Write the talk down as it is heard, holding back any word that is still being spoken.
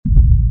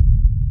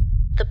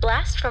The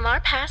Blast from Our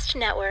Past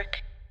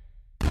Network.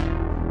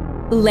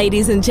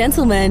 Ladies and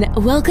gentlemen,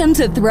 welcome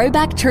to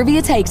Throwback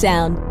Trivia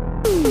Takedown.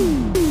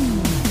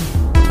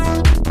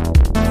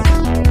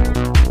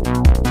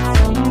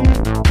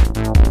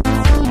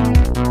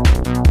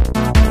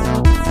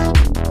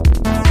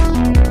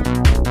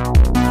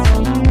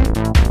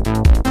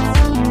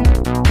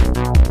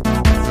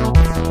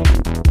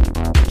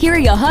 Here are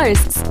your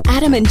hosts,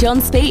 Adam and John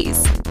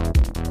Spees.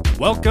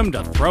 Welcome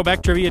to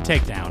Throwback Trivia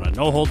Takedown, a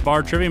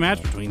no-holds-barred trivia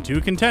match between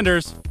two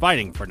contenders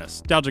fighting for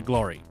nostalgic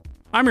glory.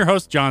 I'm your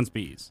host, John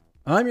Spees.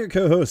 I'm your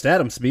co-host,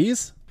 Adam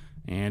Spees.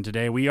 And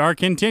today we are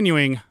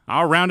continuing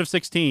our round of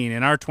 16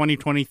 in our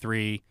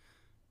 2023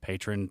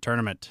 Patron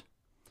tournament.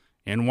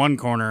 In one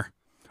corner,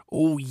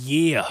 oh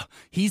yeah,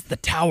 he's the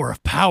tower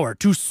of power,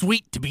 too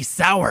sweet to be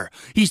sour.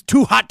 He's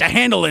too hot to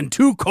handle and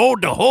too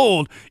cold to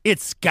hold.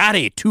 It's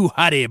Scotty, Too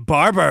Hotty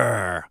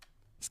Barber.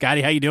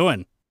 Scotty, how you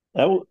doing?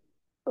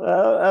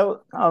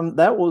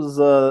 That was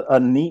a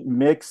neat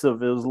mix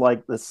of, it was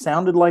like, it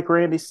sounded like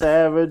Randy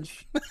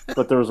Savage,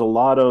 but there was a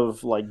lot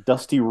of like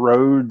Dusty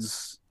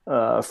Rhodes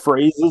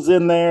phrases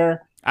in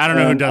there. I don't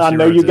know who Dusty I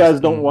know Rhodes you guys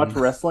is. don't watch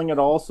wrestling at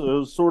all, so it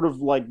was sort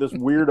of like this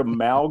weird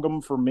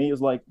amalgam for me. It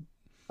was like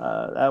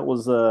that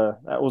was a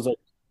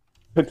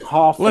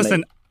cacophony.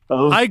 Listen,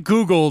 I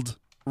Googled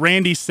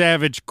Randy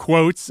Savage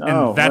quotes,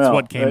 and that's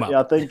what came up.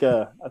 I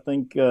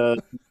think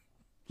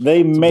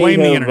they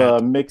may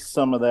have mixed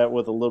some of that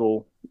with a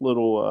little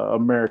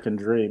American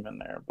Dream in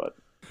there, but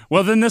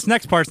well, then this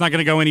next part's not going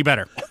to go any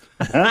better.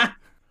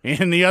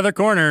 In the other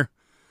corner,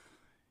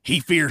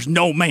 he fears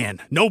no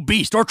man, no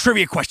beast, or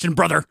trivia question,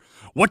 brother.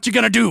 What you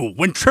gonna do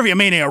when Trivia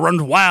Mania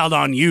runs wild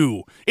on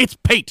you? It's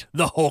Pate,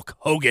 the Hulk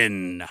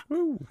Hogan.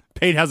 Woo.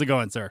 Pate, how's it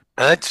going, sir?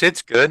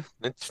 It's good.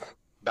 It's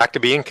back to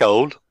being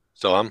cold,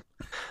 so I'm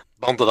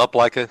bundled up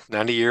like a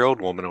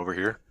 90-year-old woman over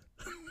here.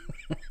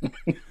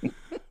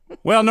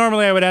 Well,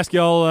 normally I would ask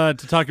y'all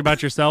to talk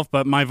about yourself,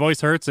 but my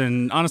voice hurts,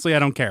 and honestly, I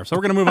don't care. So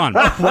we're going to move on.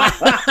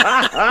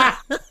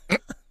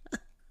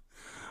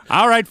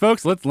 All right,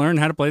 folks, let's learn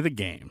how to play the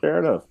game. Fair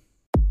enough.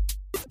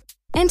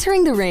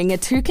 Entering the ring are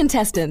two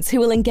contestants who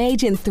will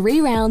engage in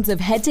 3 rounds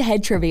of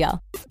head-to-head trivia.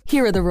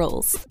 Here are the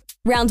rules.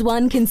 Round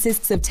 1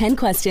 consists of 10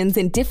 questions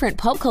in different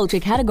pop culture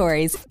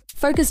categories,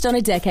 focused on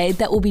a decade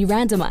that will be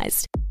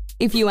randomized.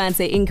 If you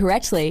answer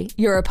incorrectly,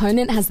 your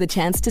opponent has the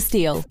chance to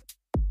steal.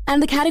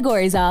 And the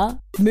categories are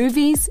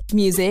movies,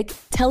 music,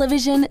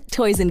 television,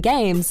 toys and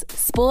games,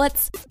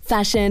 sports,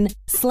 fashion,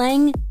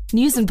 slang,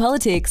 news and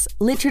politics,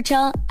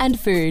 literature, and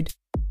food.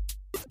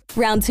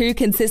 Round 2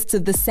 consists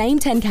of the same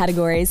 10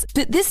 categories,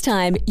 but this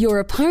time your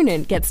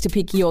opponent gets to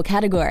pick your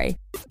category.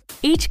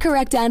 Each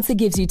correct answer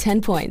gives you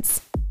 10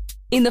 points.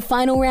 In the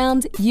final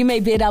round, you may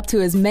bid up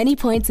to as many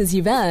points as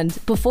you've earned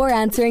before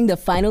answering the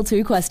final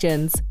 2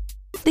 questions.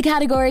 The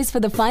categories for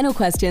the final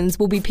questions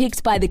will be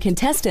picked by the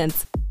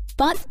contestants,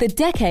 but the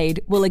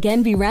decade will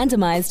again be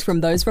randomized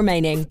from those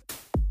remaining.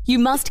 You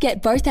must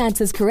get both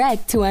answers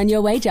correct to earn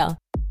your wager.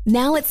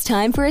 Now it's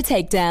time for a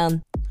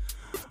takedown.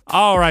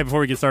 All right, before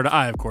we get started,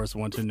 I, of course,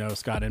 want to know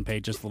Scott and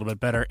Paige just a little bit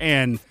better.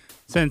 And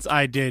since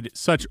I did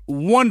such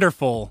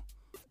wonderful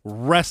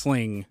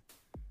wrestling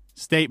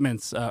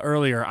statements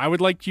earlier, I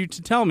would like you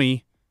to tell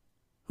me,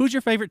 who's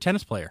your favorite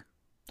tennis player?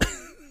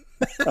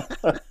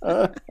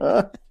 I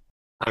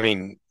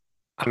mean,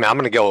 I'm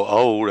going to go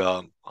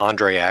old,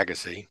 Andre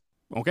Agassi.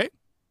 Okay.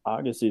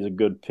 Agassi's a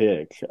good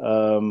pick.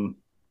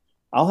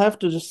 I'll have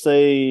to just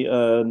say,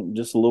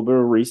 just a little bit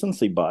of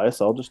recency bias.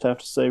 I'll just have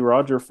to say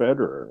Roger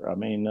Federer. I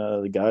mean,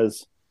 the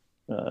guy's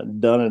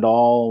done it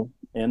all,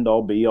 end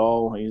all, be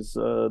all. He's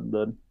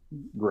the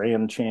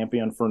grand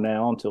champion for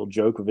now until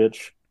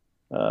Djokovic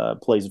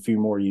plays a few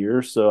more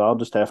years. So I'll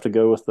just have to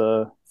go with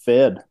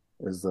Fed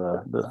as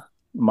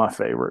my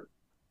favorite.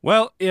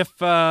 Well,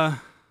 I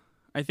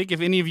think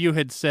if any of you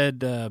had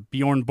said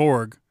Bjorn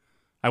Borg,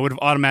 I would have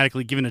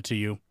automatically given it to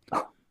you.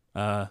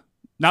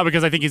 Not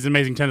because I think he's an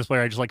amazing tennis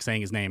player. I just like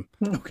saying his name.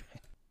 Okay.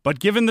 But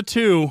given the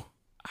two,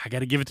 I got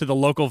to give it to the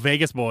local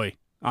Vegas boy,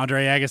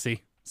 Andre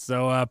Agassi.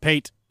 So,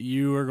 Pate,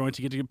 you are going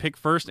to get to pick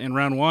first in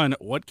round 1.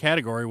 What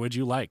category would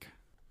you like?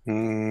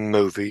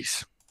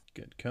 Movies.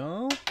 Good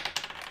call.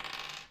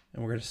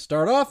 And we're going to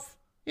start off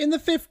in the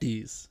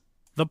 50s.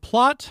 The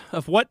plot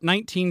of what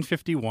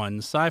 1951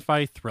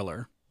 sci-fi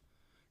thriller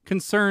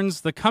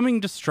concerns the coming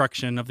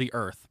destruction of the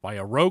Earth by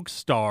a rogue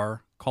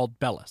star called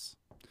Bellis,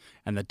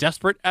 and the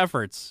desperate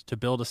efforts to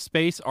build a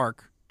space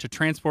ark to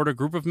transport a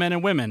group of men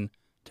and women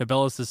to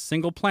Bellis'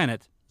 single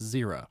planet,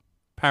 Zero.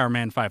 Power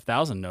Man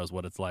 5000 knows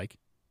what it's like.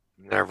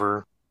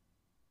 Never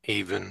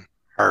even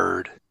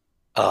heard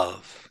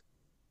of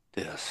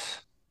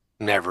this.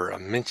 Never a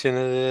mention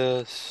of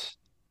this.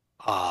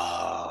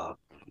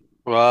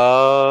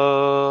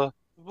 We'll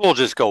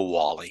just go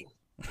Wall-E.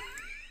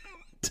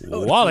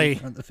 Totally Wall-E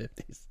from the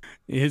 50s.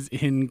 is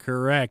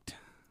incorrect.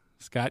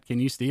 Scott, can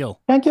you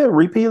steal? Can I get a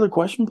repeat of the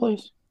question,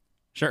 please?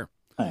 Sure.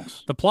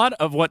 Thanks. The plot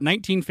of what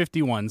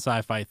 1951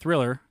 sci-fi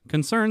thriller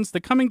concerns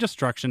the coming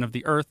destruction of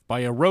the Earth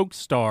by a rogue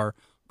star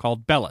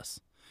called Bellis,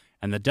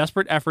 and the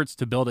desperate efforts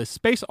to build a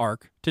space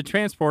ark to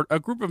transport a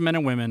group of men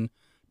and women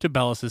to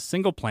Bellus's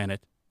single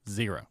planet,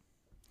 Zero.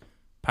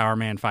 Power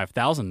Man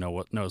 5000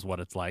 knows what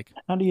it's like.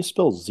 How do you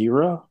spell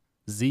Zero?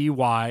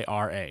 Zyra.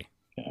 Okay.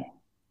 I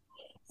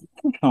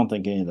don't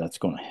think any of that's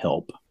going to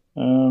help.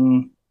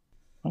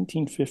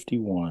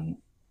 1951.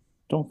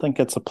 Don't think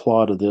that's a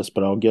plot of this,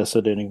 but I'll guess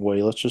it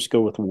anyway. Let's just go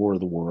with War of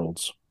the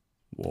Worlds.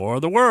 War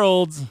of the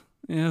Worlds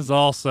is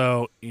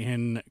also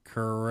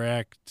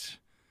incorrect.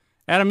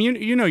 Adam,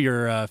 you know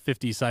your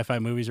 50s sci-fi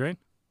movies, right?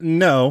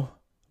 No,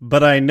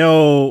 but I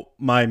know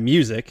my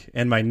music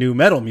and my new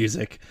metal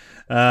music.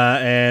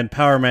 And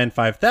Power Man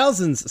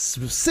 5000's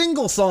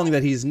single song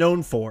that he's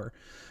known for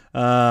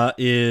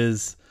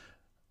is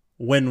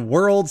When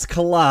Worlds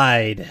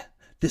Collide.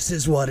 This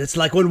is what it's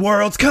like when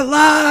worlds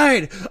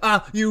collide.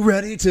 Are you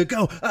ready to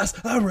go? Us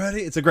are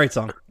ready. It's a great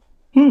song.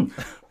 When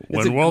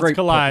Worlds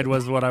Collide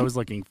was what I was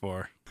looking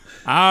for.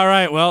 All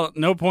right, well,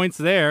 no points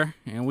there,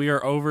 and we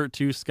are over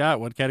to Scott.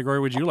 What category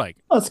would you like?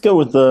 Let's go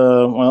with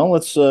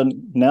let's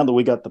now that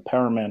we got the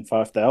Power Man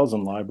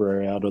 5000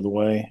 library out of the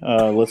way,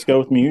 let's go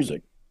with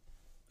music.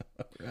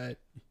 Right.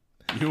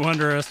 You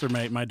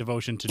underestimate my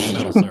devotion to new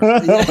metal, sir.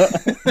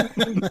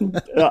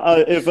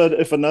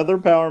 If another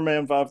Power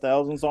Man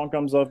 5000 song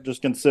comes up,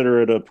 just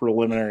consider it a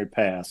preliminary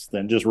pass,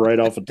 then just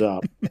right off the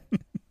top.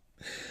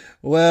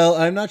 Well,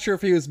 I'm not sure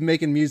if he was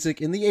making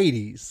music in the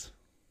 80s.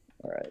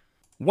 All right.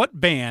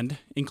 What band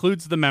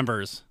includes the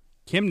members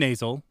Kim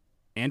Nasal,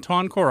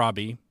 Antoine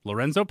Corabi,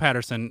 Lorenzo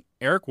Patterson,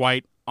 Eric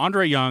White,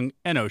 Andre Young,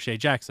 and O'Shea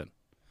Jackson?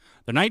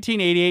 Their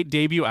 1988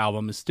 debut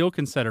album is still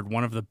considered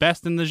one of the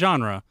best in the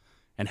genre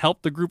and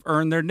helped the group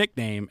earn their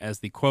nickname as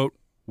the, quote,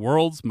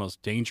 world's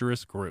most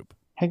dangerous group.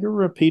 Have a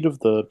repeat of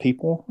the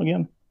people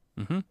again?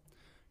 Mm-hmm.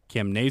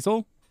 Kim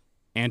Nasal,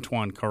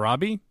 Antoine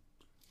Corabi,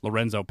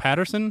 Lorenzo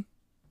Patterson,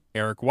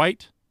 Eric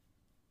White,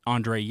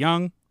 Andre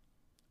Young,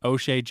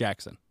 O'Shea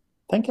Jackson.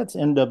 I think that's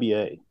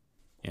NWA.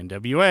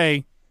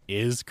 NWA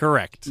is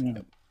correct. Yeah.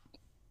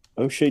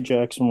 O'Shea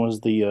Jackson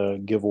was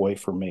the giveaway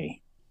for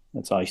me.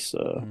 That's Ice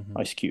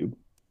Cube.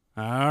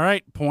 All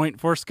right,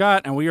 point for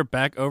Scott, and we are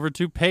back over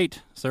to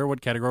Pate. Sir,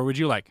 what category would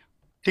you like?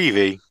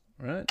 TV.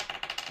 All right.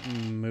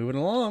 Moving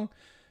along.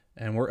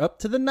 And we're up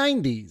to the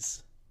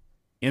 90s.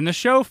 In the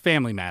show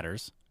Family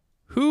Matters,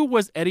 who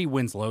was Eddie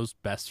Winslow's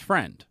best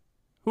friend,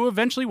 who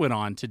eventually went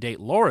on to date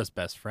Laura's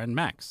best friend,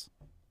 Max?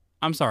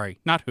 I'm sorry,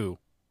 not who.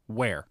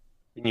 Where?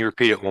 Can you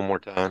repeat it one more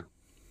time?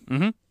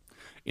 Mm-hmm.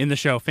 In the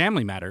show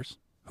Family Matters,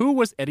 who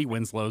was Eddie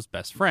Winslow's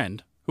best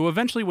friend, who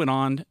eventually went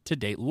on to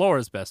date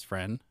Laura's best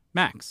friend,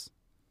 Max?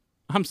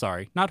 I'm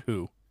sorry, not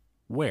who.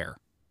 Where?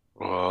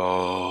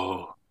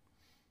 Oh,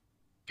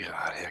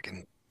 God, I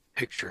can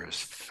picture his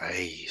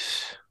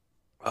face.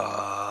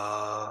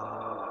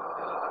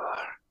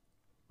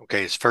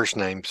 Okay, his first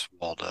name's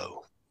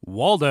Waldo.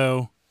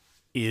 Waldo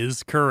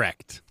is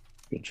correct.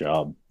 Good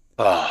job.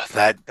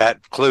 That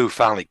clue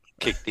finally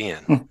kicked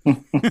in.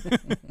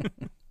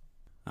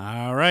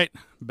 All right,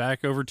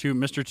 back over to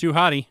Mr. Too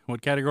Hottie.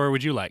 What category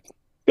would you like?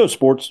 Go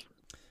sports.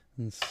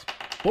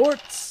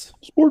 Sports.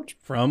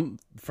 From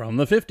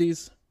the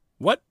 50s.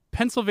 What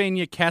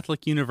Pennsylvania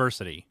Catholic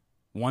University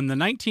won the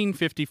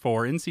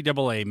 1954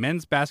 NCAA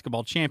Men's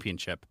Basketball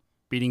Championship,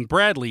 beating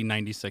Bradley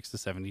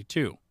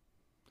 96-72?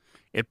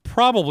 It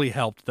probably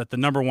helped that the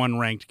number one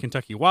ranked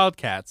Kentucky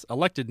Wildcats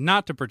elected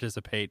not to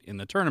participate in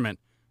the tournament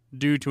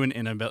due to an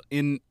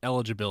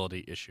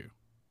ineligibility issue.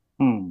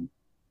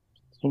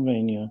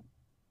 Pennsylvania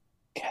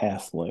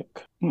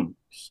Catholic.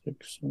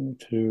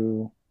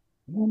 672.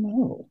 I don't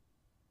know.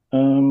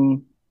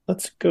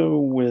 Let's go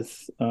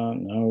with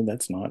no,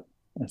 that's not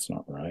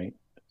right.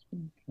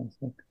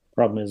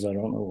 Problem is I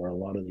don't know where a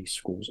lot of these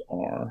schools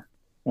are.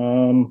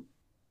 I'm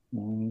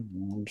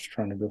just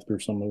trying to go through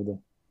some of the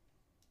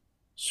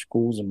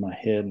schools in my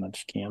head and I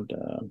just can't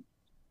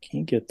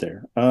get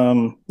there.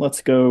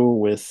 Let's go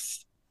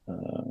with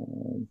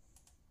I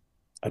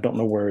don't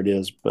know where it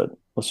is, but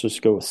let's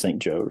just go with St.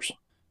 Joe's.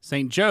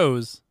 St.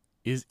 Joe's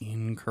is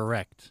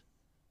incorrect.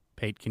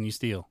 Pate, can you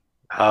steal?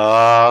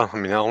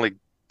 The only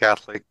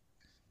Catholic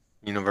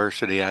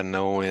university I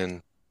know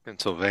in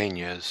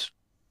Pennsylvania is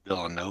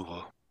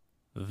Villanova.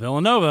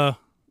 Villanova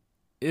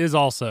is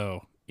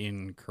also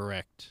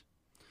incorrect.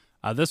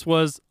 This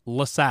was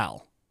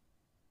LaSalle.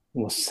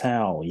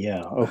 LaSalle,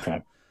 yeah,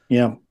 okay.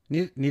 Yeah.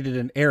 Needed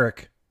an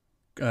Eric,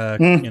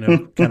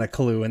 kind of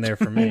clue in there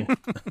for me.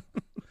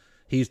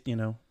 He's,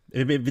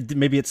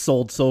 maybe it's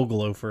sold Soul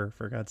Glow for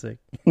God's sake.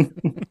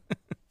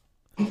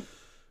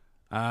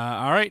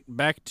 All right,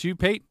 back to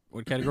Pate.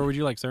 What category would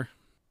you like, sir?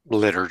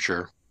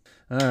 Literature.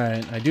 All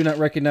right. I do not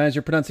recognize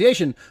your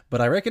pronunciation,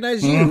 but I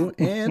recognize you,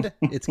 and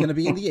it's going to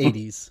be in the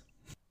 80s.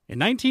 In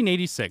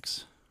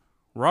 1986,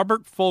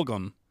 Robert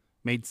Fulghum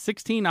made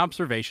 16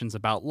 observations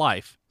about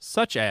life,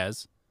 such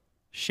as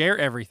share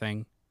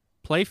everything,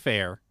 play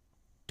fair,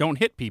 don't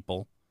hit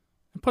people,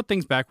 and put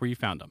things back where you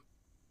found them.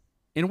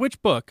 In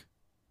which book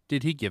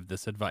did he give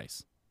this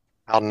advice?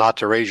 How not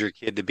to raise your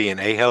kid to be an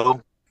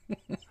a-hole.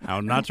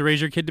 How not to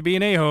raise your kid to be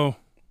an a-hole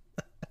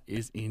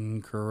is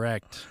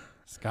incorrect.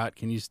 Scott,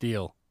 can you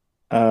steal?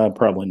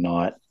 Probably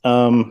not.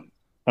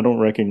 I don't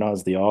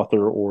recognize the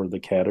author or the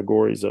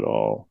categories at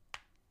all.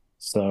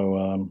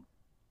 So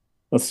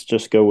let's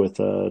just go with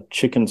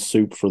Chicken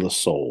Soup for the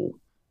Soul.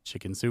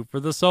 Chicken Soup for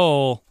the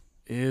Soul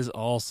is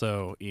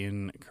also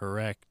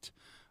incorrect.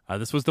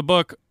 This was the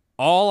book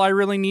All I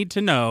Really Need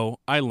to Know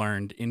I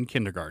Learned in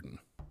Kindergarten.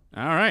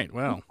 All right,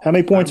 well. How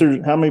many points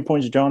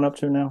is John up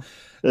to now?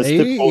 This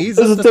He's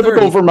is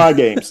typical for my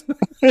games.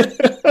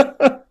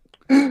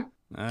 All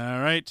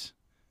right.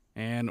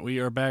 And we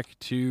are back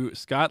to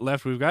Scott.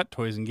 Left, we've got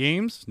toys and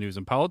games, news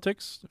and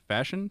politics,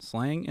 fashion,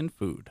 slang, and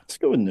food. Let's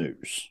go with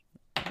news.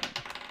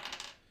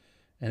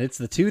 And it's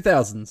the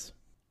 2000s.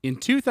 In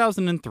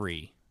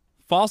 2003,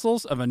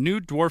 fossils of a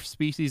new dwarf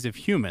species of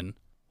human,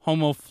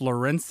 Homo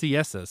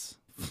floresiensis,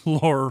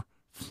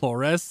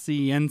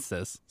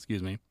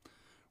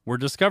 were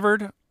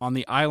discovered on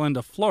the island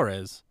of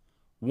Flores,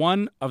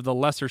 one of the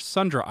Lesser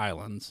Sunda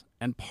Islands,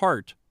 and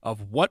part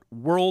of what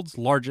world's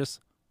largest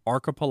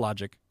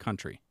archipelagic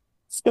country?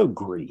 Let's go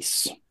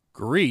Greece.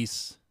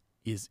 Greece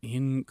is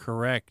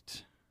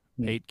incorrect.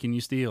 Pate, can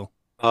you steal?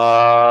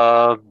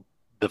 The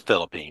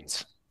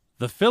Philippines.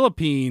 The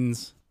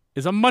Philippines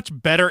is a much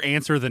better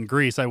answer than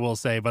Greece, I will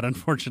say, but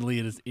unfortunately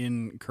it is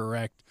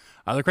incorrect.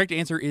 The correct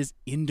answer is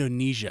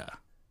Indonesia.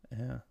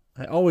 Yeah.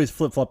 I always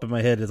flip-flop in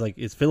my head. It's like,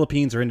 is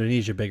Philippines or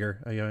Indonesia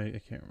bigger? I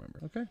can't remember.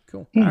 Okay,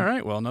 cool. All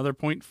right, well, another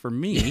point for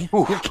me.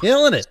 You're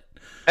killing it.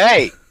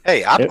 Hey,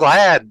 I'm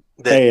glad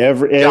that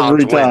every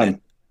John's time.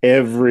 winning.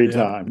 Every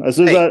time. As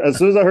soon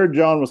as I heard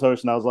John was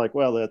hosting, I was like,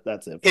 well,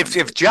 that's it.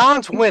 If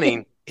John's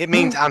winning, it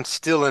means I'm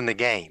still in the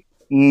game.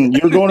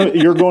 You're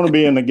going to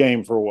be in the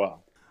game for a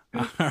while.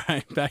 All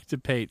right, back to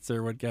Pate,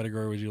 sir. What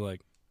category would you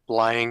like?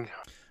 Slang.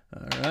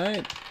 All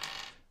right.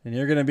 And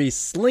you're going to be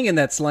slinging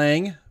that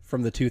slang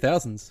from the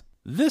 2000s.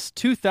 This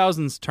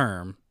 2000s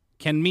term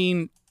can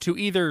mean to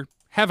either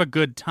have a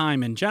good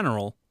time in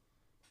general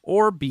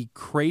or be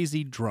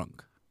crazy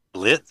drunk.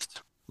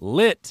 Blitzed.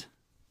 Lit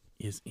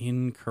is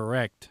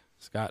incorrect.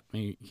 Scott,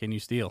 can you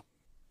steal?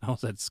 I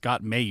said,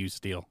 Scott, may you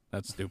steal?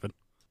 That's stupid.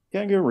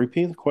 Can I go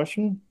repeat the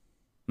question?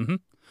 Mm-hmm.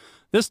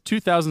 This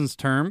 2000s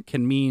term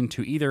can mean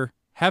to either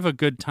have a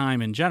good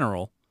time in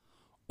general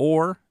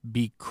or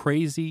be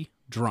crazy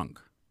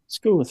drunk. Let's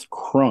go with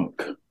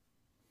crunk.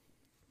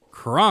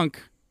 Crunk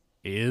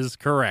is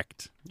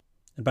correct.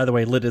 And by the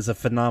way, Lit is a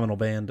phenomenal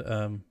band.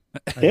 I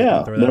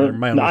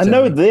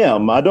know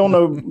them. I don't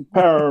know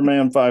Power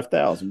Man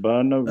 5000, but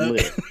I know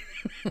Lit.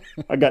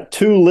 I got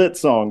 2 Lit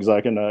songs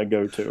I can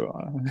go to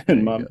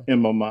in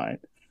my mind.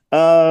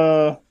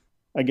 I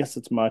guess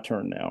it's my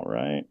turn now,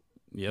 right?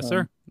 Yes,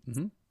 sir.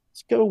 Mm-hmm.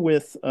 Let's go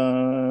with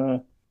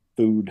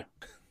food.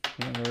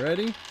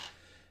 Alrighty.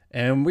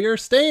 And we are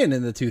staying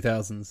in the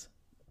 2000s.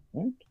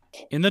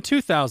 In the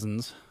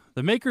 2000s,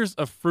 the makers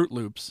of Fruit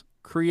Loops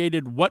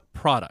created what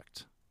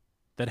product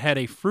that had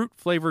a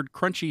fruit-flavored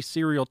crunchy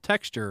cereal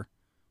texture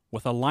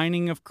with a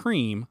lining of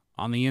cream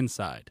on the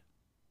inside?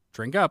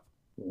 Drink up.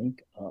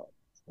 Drink up.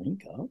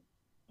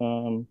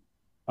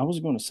 I was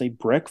going to say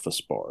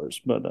breakfast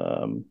bars, but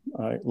all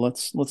right,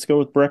 let's go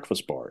with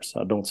breakfast bars.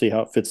 I don't see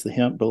how it fits the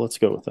hint, but let's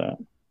go with that.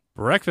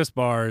 Breakfast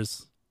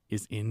bars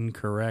is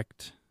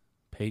incorrect.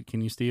 Pate,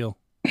 can you steal?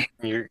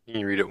 Can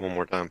you read it one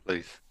more time,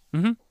 please?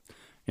 Mm-hmm.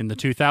 In the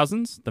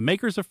 2000s, the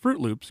makers of Fruit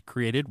Loops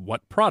created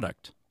what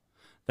product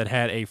that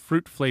had a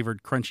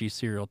fruit-flavored crunchy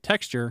cereal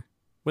texture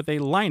with a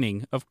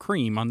lining of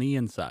cream on the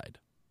inside?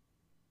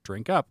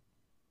 Drink up.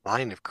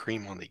 Line of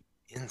cream on the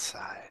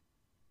inside.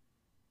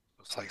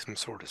 Looks like some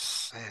sort of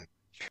sandwich.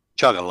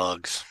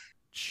 Chug-a-lugs.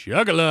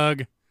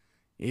 Chug-a-lug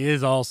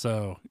is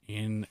also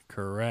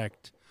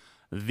incorrect.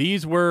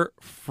 These were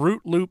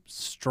Fruit Loop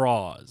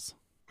straws.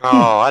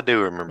 Oh, I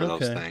do remember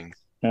those things.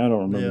 I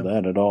don't remember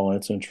that at all.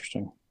 That's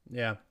interesting.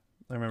 Yeah,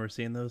 I remember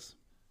seeing those.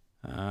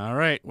 All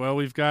right. Well,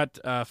 we've got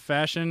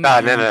fashion.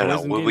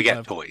 No. We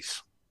got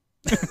toys.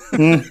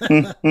 Okay.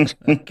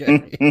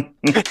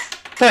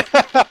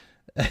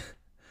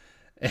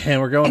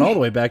 And we're going all the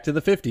way back to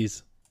the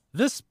 50s.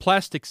 This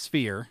plastic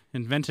sphere,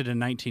 invented in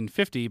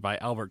 1950 by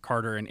Albert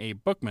Carter and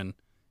Abe Bookman,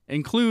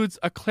 includes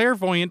a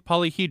clairvoyant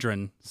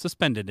polyhedron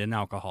suspended in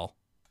alcohol.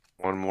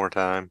 One more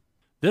time.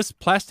 This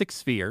plastic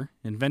sphere,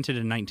 invented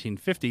in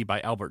 1950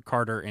 by Albert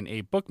Carter and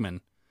Abe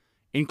Bookman,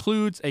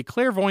 includes a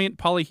clairvoyant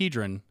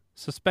polyhedron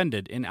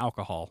suspended in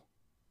alcohol.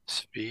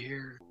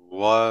 Sphere?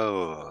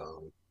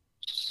 Whoa.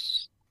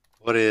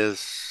 What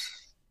is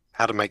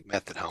how to make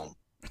meth at home?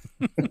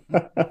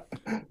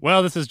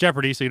 Well, this is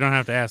Jeopardy, so you don't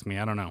have to ask me.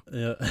 I don't know.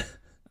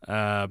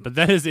 Yeah. But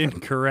that is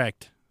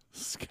incorrect.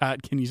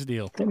 Scott, can you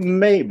steal?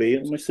 Maybe.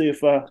 Let me see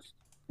if I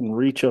can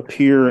reach up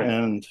here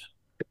and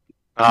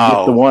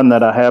get the one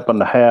that I happen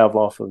to have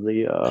off of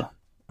the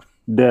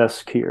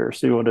desk here.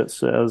 See what it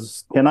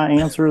says. Can I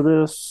answer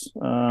this?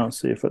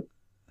 See if it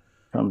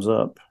comes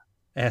up.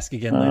 Ask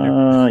again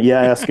later.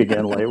 Yeah, ask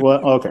again later.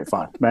 Well, okay,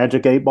 fine.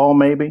 Magic 8 Ball,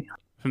 maybe?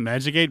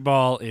 Magic 8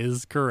 Ball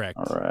is correct.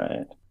 All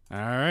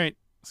right.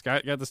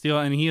 Scott got the steal,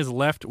 and he is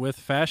left with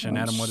fashion.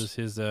 Adam, what is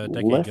his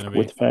decade going to be?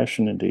 With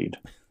fashion, indeed.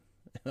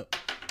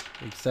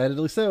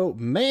 Excitedly so.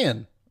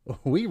 Man,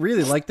 we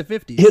really like the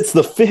 50s. It's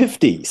the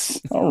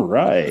 50s. All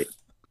right.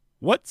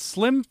 What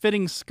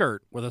slim-fitting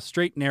skirt with a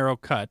straight, narrow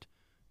cut,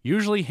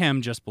 usually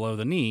hemmed just below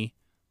the knee,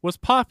 was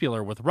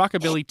popular with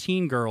rockabilly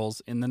teen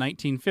girls in the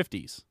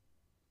 1950s?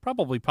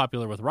 Probably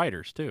popular with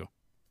writers, too.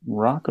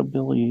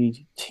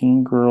 Rockabilly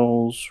teen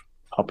girls,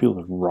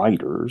 popular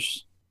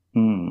writers.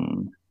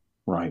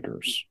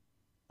 Writers.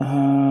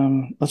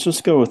 Let's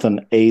just go with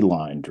an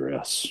A-line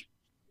dress.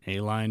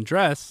 A-line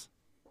dress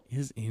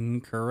is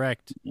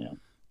incorrect. Yeah.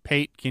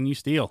 Pate, can you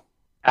steal?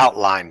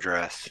 Outline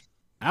dress.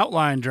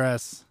 Outline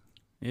dress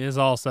is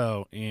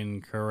also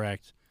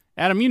incorrect.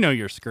 Adam, you know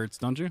your skirts,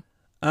 don't you?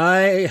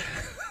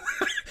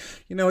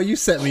 You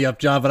set me up,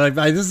 John, but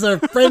this is a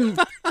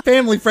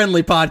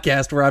family-friendly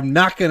podcast where I'm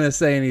not going to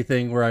say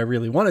anything where I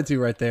really wanted to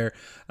right there.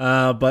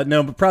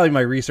 But probably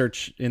my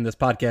research in this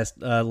podcast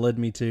led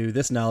me to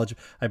this knowledge.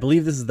 I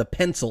believe this is the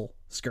pencil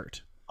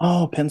skirt.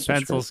 Oh,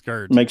 pencil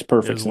skirt. Makes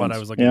perfect is sense. what I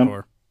was looking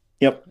for.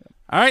 Yep.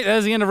 All right, that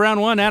is the end of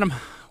round one. Adam,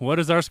 what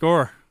is our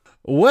score?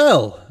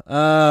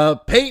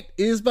 Well, Pate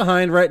is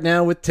behind right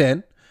now with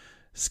 10.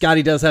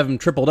 Scotty does have him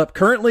tripled up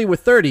currently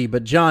with 30,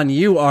 but John,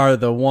 you are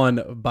the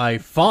one by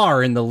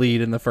far in the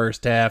lead in the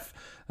first half,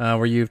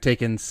 where you've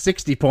taken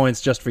 60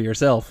 points just for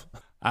yourself.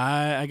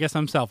 I guess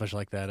I'm selfish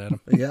like that, Adam.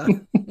 Yeah.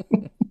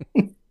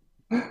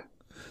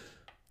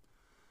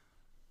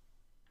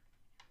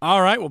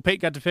 All right, well,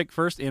 Pate got to pick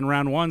first in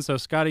round one, so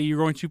Scotty, you're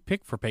going to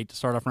pick for Pate to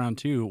start off round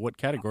two. What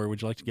category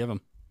would you like to give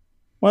him?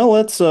 Well,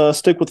 let's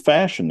stick with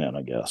fashion then,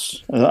 I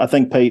guess. I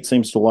think Pate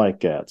seems to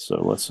like that,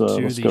 so let's go.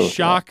 To the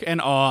shock and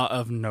awe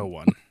of no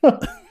one.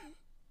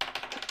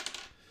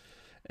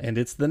 And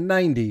it's the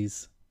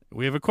 90s.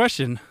 We have a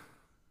question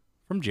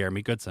from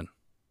Jeremy Goodson.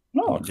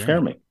 No,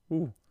 Jeremy.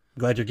 Ooh,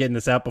 glad you're getting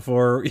this out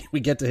before we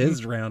get to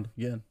his round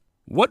again.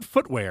 What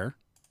footwear,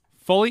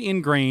 fully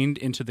ingrained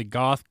into the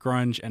goth,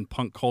 grunge, and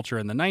punk culture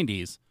in the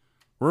 90s,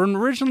 were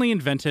originally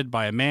invented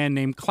by a man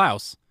named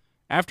Klaus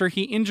after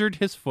he injured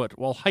his foot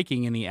while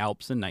hiking in the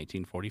Alps in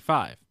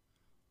 1945.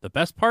 The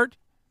best part?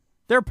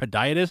 They're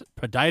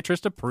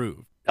podiatrist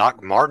approved.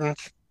 Doc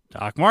Martens.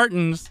 Doc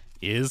Martens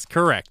is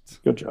correct.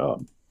 Good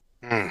job.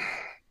 Even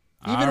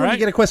when you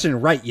get a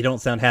question right, you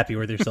don't sound happy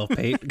with yourself,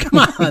 Pate. Come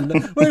on.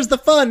 Where's the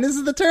fun? This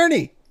is the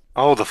tourney.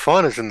 Oh, the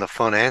fun is in the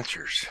fun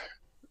answers.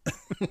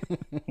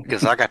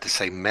 Because I got to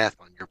say meth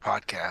on your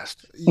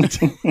podcast. You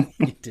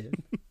did.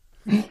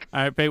 All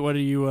right, Pate, what do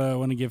you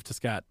want to give to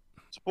Scott?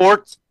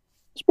 Sports.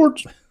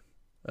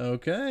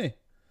 Okay.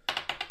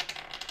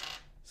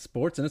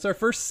 Sports, and it's our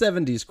first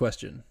 70s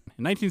question.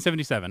 In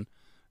 1977,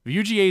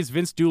 UGA's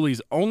Vince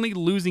Dooley's only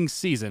losing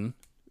season,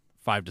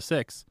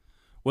 5-6,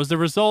 was the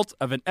result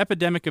of an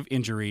epidemic of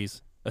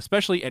injuries,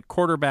 especially at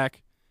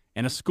quarterback,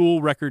 and a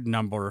school record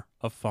number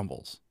of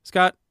fumbles.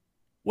 Scott,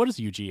 what does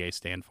UGA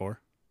stand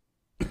for?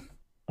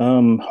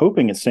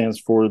 Hoping it stands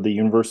for the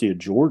University of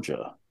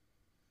Georgia.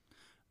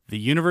 The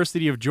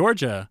University of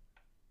Georgia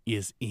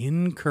is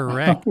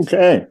incorrect.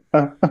 Okay.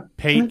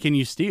 Pate, can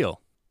you steal?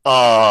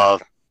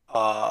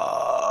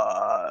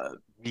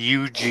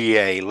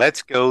 UGA.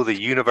 Let's go the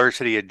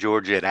University of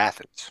Georgia at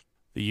Athens.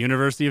 The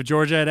University of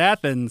Georgia at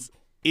Athens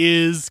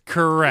is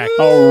correct.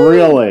 Oh,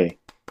 really?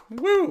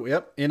 Woo!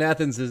 Yep. In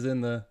Athens is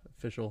in the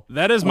official.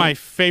 That is my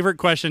favorite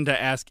question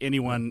to ask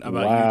anyone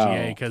about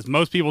UGA, because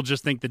most people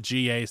just think the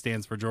GA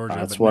stands for Georgia.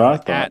 That's but what no, I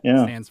thought,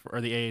 yeah. Stands for,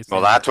 or the A stands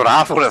Well, that's what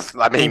I would have.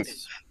 I mean,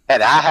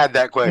 had I had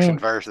that question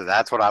first,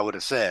 that's what I would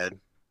have said.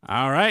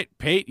 All right,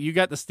 Pate, you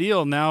got the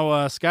steal.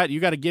 Now, Scott,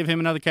 you got to give him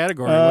another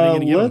category. What are you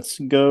going to give him? Let's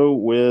go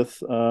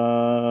with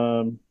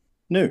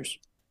news.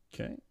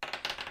 Okay.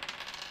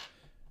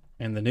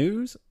 And the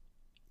news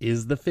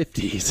is the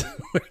 50s.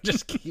 We're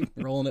just keep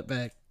rolling it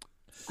back.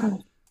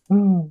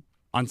 On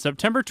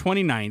September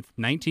 29th,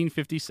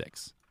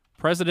 1956,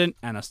 President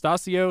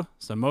Anastasio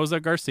Somoza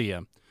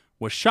Garcia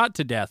was shot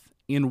to death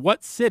in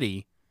what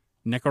city,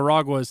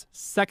 Nicaragua's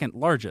second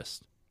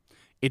largest?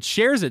 It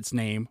shares its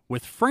name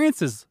with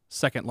France's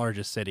second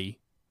largest city,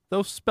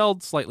 though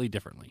spelled slightly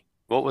differently.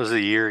 What was the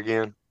year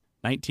again?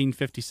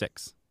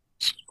 1956.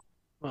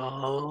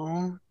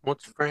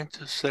 What's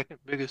France's second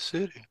biggest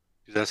city?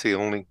 'Cause that's the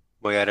only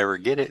way I'd ever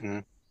get it,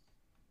 and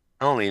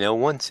I only know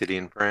one city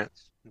in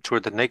France. It's where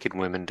the naked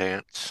women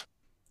dance.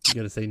 You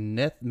got to say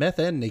meth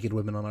and naked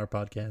women on our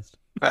podcast.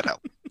 I know.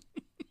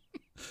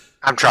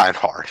 I'm trying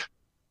hard.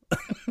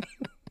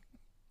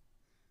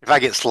 If I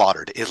get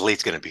slaughtered,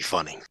 Italy's going to be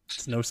funny.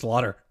 It's no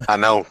slaughter. I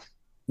know.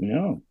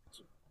 Yeah.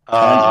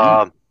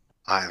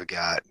 I've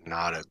got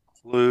not a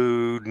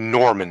clue.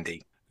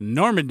 Normandy.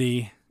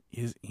 Normandy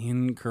is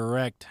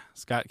incorrect.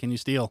 Scott, can you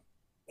steal?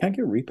 Can I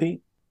get a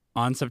repeat?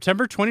 On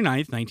September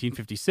 29th,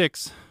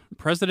 1956,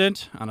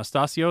 President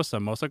Anastasio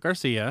Somoza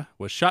Garcia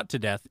was shot to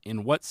death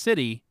in what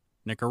city,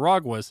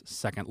 Nicaragua's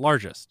second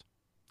largest?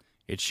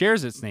 It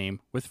shares its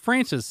name with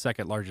France's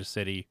second largest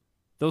city,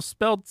 though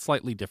spelled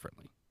slightly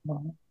differently.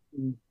 No.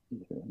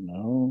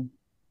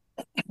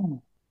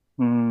 Trying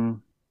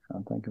to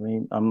think of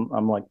any.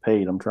 I'm like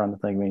Pate. I'm trying to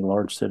think of any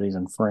large cities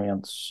in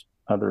France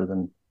other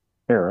than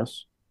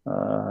Paris.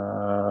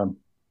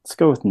 Let's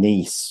go with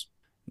Nice.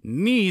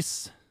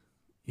 Nice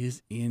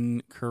is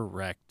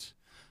incorrect.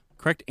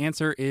 Correct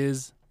answer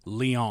is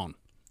Lyon.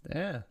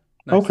 Yeah.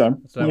 Nice. Okay.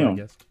 That's what I would have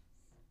Yeah. guessed.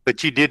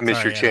 But you did miss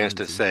Sorry, your chance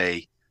Adam. to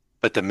say,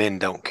 but the men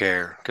don't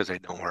care because they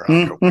don't wear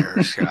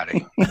underwear,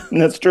 Scotty.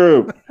 That's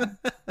true.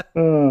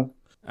 All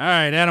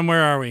right, Adam,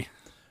 where are we?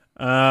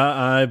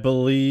 I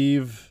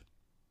believe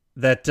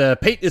that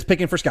Pate is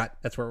picking for Scott.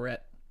 That's where we're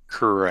at.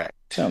 Correct.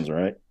 Sounds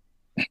right.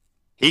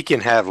 He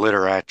can have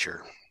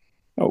literature.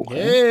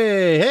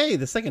 Okay. Hey,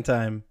 the second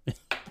time.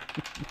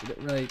 Get it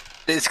right.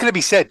 It's going to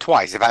be said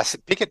twice. If I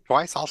pick it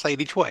twice, I'll say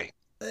it each way.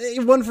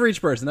 One for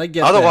each person. I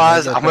get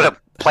Otherwise, that. I'm going to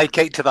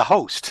placate to the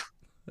host.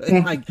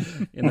 You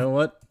know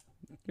what?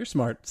 You're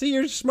smart. See,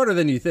 you're smarter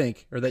than you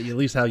think, or that at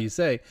least how you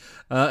say.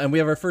 And we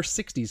have our first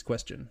 60s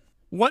question.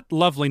 What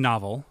lovely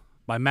novel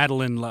by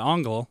Madeleine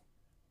L'Angle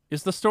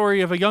is the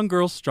story of a young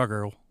girl's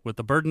struggle with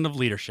the burden of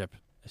leadership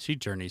as she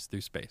journeys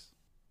through space?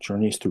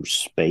 Journeys through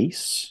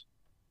space.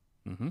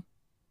 Mm-hmm.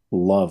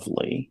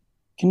 Lovely.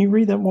 Can you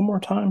read that one more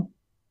time?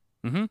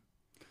 Mm-hmm.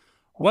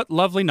 What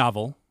lovely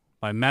novel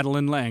by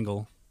Madeleine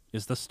L'Angle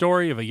is the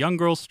story of a young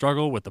girl's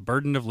struggle with the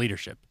burden of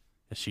leadership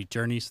as she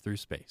journeys through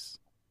space?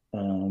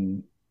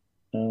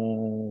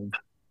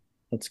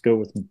 Let's go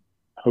with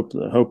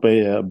hope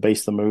they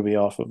base the movie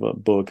off of a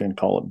book and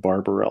call it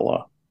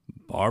Barbarella.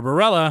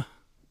 Barbarella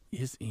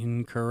is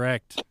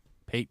incorrect.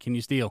 Pate, can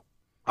you steal?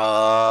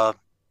 The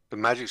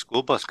Magic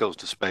School Bus goes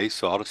to space,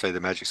 so I'll just say the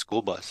Magic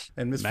School Bus.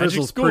 And Miss Magic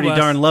Frizzle's School pretty Bus.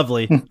 darn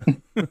lovely.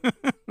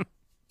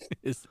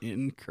 Is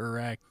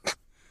incorrect.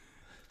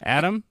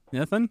 Adam,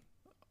 nothing?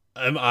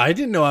 I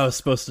didn't know I was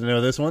supposed to know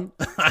this one.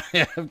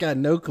 I've got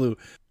no clue.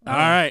 All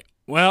right.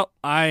 Well,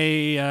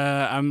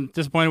 I'm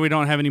disappointed we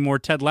don't have any more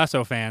Ted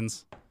Lasso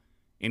fans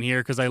in here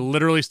because I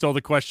literally stole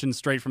the question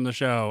straight from the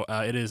show.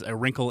 It is A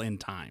Wrinkle in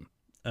Time.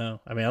 Oh,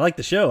 I mean, I like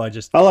the show.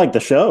 I like the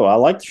show. I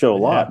like the show a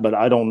lot, Yeah. but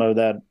I don't know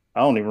that.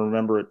 I don't even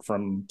remember it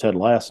from Ted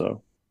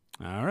Lasso.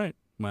 All right.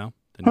 Well,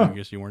 then I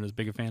guess you weren't as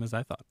big a fan as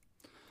I thought.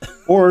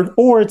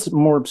 Or it's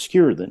more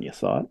obscure than you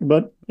thought.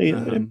 But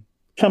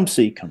come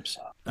see.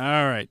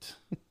 All right.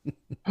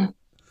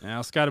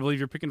 Now, Scott, I believe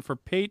you're picking for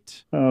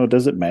Pate. Oh,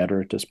 does it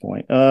matter at this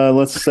point?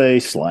 Let's say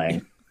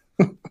slang.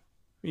 I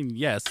mean,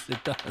 yes,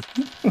 it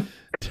does.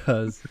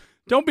 Does.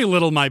 Don't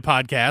belittle my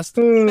podcast.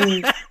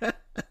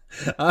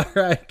 All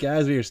right,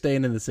 guys, we are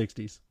staying in the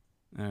 60s.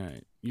 All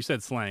right. You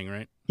said slang,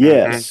 right?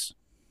 Yes.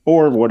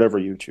 Or whatever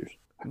you choose.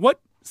 What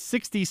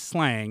 60s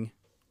slang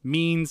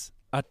means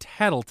a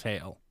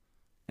tattletale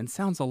and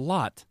sounds a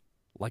lot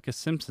like a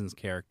Simpsons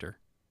character?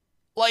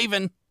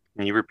 Laven.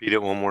 Can you repeat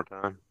it one more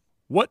time?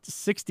 What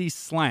 60s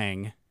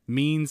slang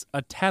means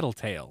a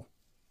tattletale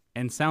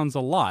and sounds a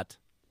lot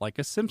like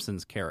a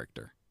Simpsons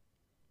character?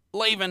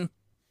 Laven.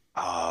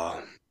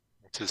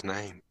 What's his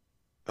name?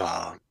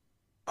 That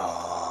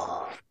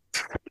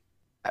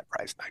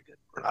price not good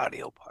for an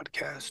audio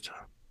podcast.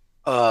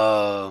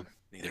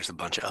 There's a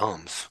bunch of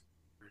ums.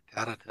 You're a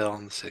tattletale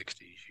in the 60s.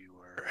 You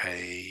were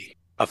a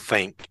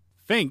fink.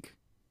 Fink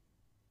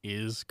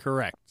is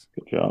correct.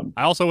 Good job.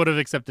 I also would have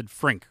accepted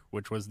Frink,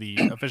 which was the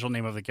official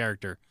name of the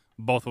character.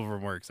 Both of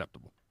them were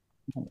acceptable.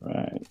 All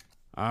right.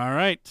 All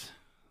right.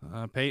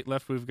 Pate,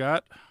 left we've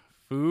got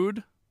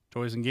food,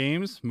 toys and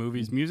games,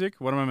 movies, music.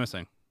 What am I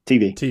missing?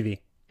 TV. TV.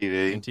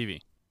 And TV. TV.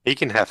 He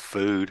can have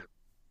food.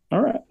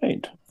 All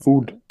right.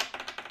 Food.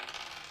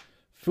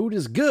 Food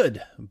is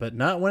good, but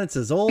not when it's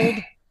as old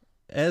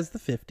as the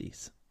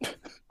 50s.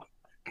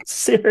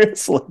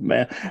 Seriously,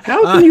 man.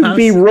 How can you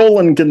be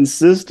rolling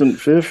consistent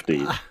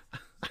 50?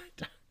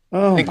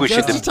 Oh, I think we I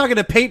should was just talking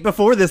to Pate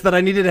before this that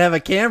I needed to have a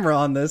camera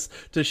on this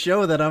to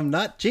show that I'm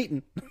not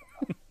cheating.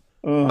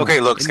 Okay,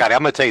 look, Scotty,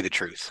 I'm going to tell you the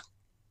truth.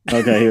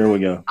 Okay, here we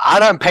go. I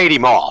done paid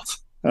him off.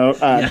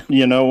 Oh,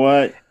 You know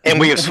what? And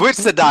we have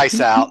switched the dice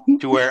out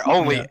to where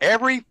only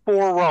every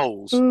 4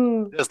 rolls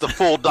does the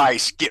full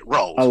dice get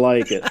rolled. I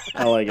like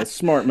it.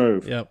 Smart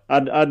move. Yep.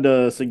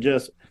 I'd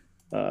suggest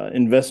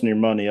investing your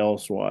money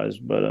elsewise,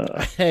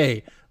 but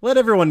Hey, let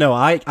everyone know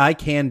I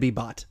can be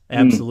bought.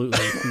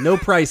 Absolutely. No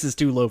price is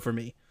too low for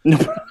me.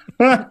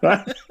 All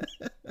right.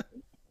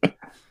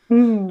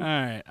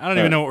 I don't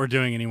even know what we're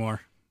doing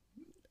anymore.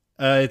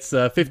 It's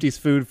 50s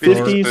food for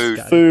 50s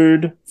Scotty.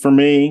 food for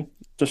me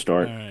to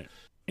start. All right.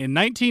 In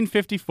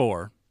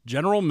 1954,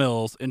 General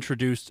Mills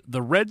introduced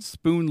the Red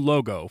Spoon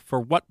logo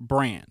for what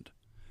brand?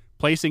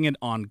 Placing it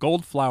on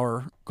gold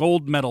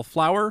medal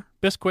flour,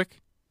 Bisquick,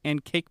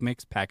 and cake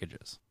mix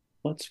packages.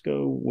 Let's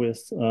go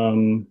with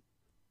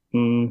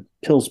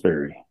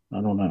Pillsbury.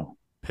 I don't know.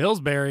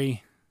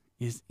 Pillsbury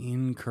is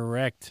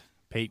incorrect.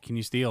 Pate, can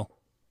you steal?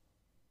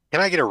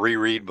 Can I get a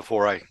reread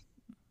before I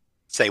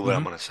say what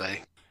I'm going to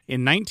say?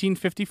 In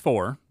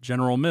 1954,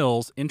 General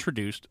Mills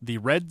introduced the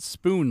Red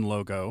Spoon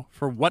logo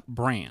for what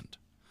brand?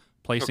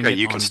 Placing Okay, it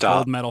you on can stop.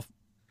 gold medal.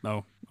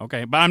 Oh,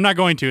 okay, but I'm not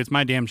going to. It's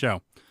my damn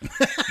show.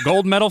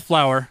 Gold medal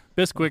flour,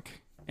 Bisquick,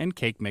 and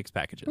cake mix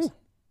packages.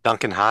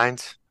 Duncan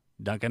Hines?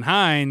 Duncan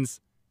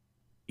Hines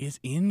is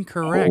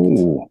incorrect.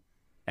 Oh,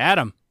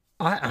 Adam,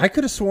 I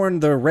could have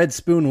sworn the red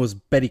spoon was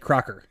Betty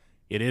Crocker.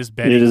 It is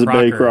Betty It is Crocker.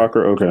 a Betty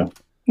Crocker.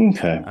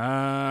 Okay.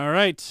 All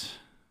right.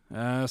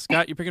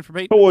 Scott, you picking for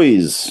Pate?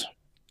 Toys.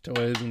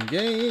 Toys and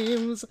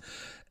games.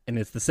 And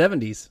it's the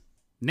 70s.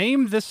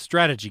 Name this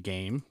strategy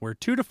game where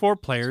 2 to 4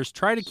 players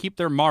try to keep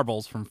their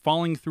marbles from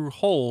falling through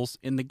holes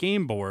in the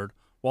game board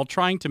while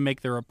trying to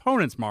make their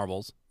opponent's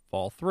marbles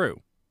fall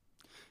through.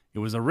 It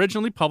was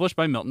originally published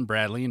by Milton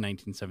Bradley in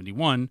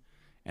 1971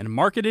 and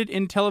marketed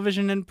in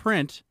television and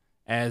print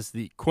as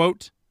the,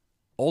 quote,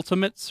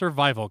 ultimate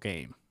survival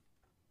game,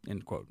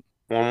 end quote.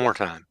 One more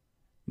time.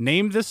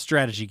 Name this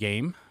strategy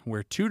game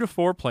where 2 to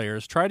 4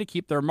 players try to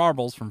keep their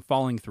marbles from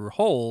falling through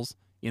holes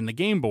in the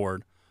game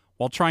board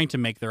while trying to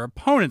make their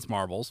opponent's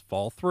marbles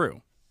fall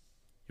through.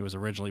 It was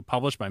originally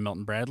published by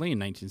Milton Bradley in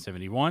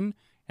 1971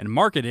 and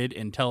marketed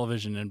in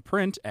television and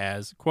print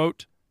as,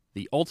 quote,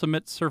 the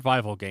ultimate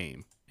survival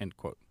game, end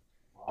quote.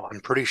 Oh, I'm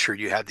pretty sure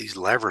you have these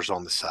levers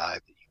on the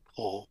side that you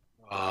pull.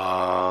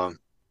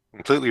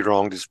 Completely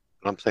wrong.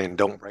 I'm saying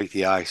don't break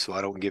the ice, so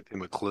I don't give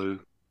him a clue.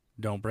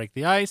 Don't break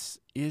the ice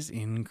is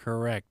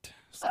incorrect.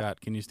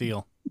 Scott, can you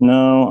steal?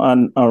 No,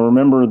 I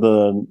remember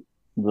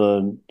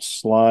the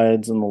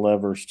slides and the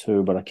levers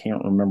too, but I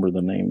can't remember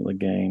the name of the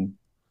game.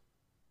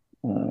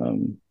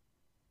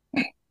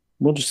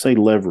 We'll just say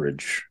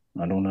leverage.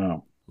 I don't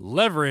know.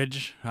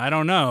 Leverage, I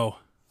don't know,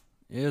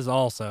 is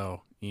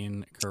also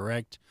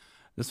incorrect.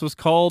 This was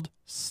called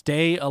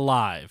Stay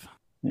Alive.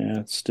 Yeah,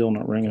 it's still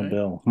not ringing a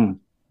bell.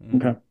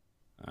 Okay.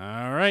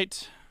 All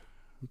right.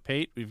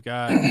 Pate, we've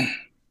got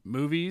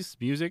movies,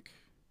 music,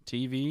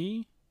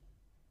 TV.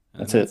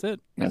 and That's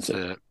it. That's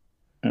it.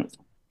 Yep.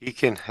 He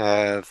can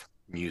have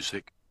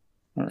music.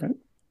 All right.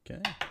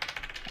 Okay.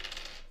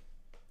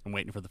 I'm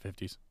waiting for the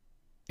 50s.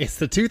 It's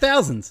the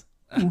 2000s.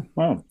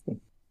 Wow.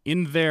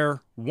 In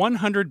their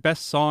 100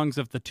 Best Songs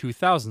of the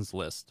 2000s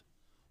list,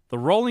 the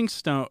Rolling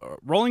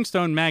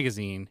Stone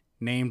magazine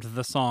named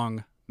the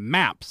song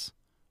Maps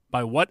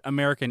by what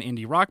American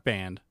indie rock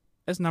band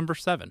as number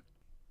 7?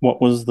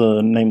 What was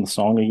the name of the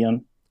song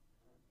again?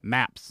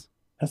 Maps.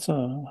 That's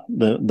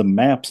the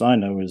Maps I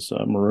know is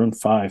a Maroon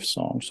 5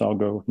 song, so I'll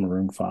go with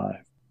Maroon 5.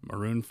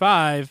 Maroon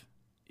 5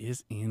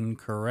 is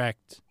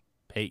incorrect.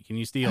 Pate, can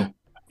you steal?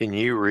 Can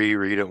you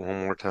reread it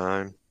one more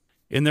time?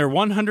 In their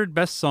 100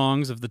 Best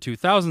Songs of the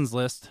 2000s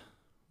list,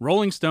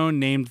 Rolling Stone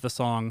named the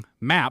song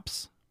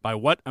Maps by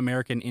what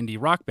American indie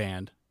rock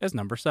band as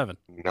number 7?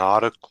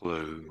 Not a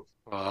clue.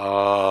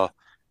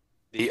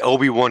 The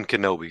Obi-Wan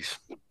Kenobis.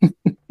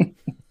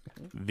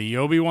 The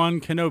Obi-Wan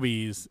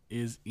Kenobis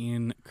is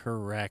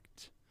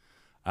incorrect.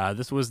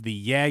 This was the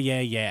Yeah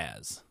Yeah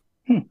Yeahs.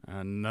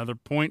 Another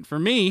point for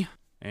me.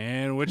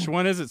 And which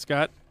one is it,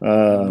 Scott?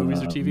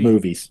 Movies or TV?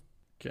 Movies.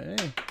 Okay.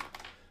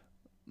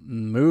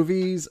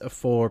 Movies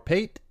for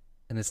Pate,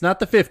 and it's not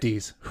the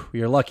 50s.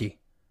 You're lucky.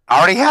 I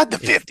already had the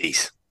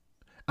 50s.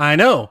 I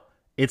know.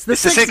 It's the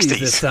 60s, 60s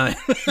this time.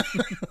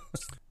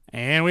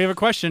 And we have a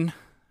question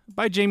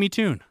by Jamie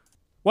Toon.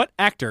 What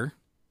actor,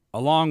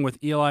 along with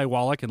Eli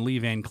Wallach and Lee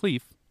Van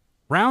Cleef,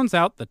 rounds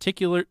out the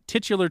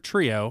titular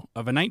trio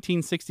of a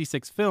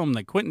 1966 film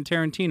that Quentin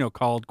Tarantino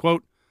called,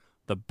 quote,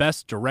 the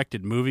best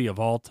directed movie of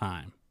all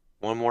time?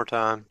 One more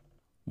time.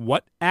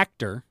 What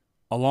actor,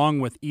 along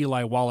with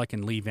Eli Wallach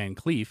and Lee Van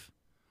Cleef,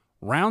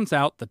 rounds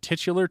out the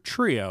titular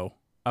trio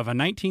of a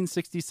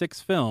 1966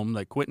 film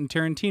that Quentin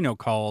Tarantino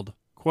called,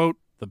 quote,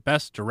 the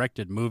best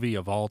directed movie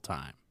of all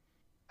time?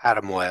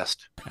 Adam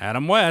West.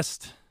 Adam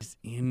West is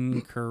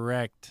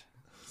incorrect.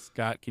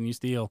 Scott, can you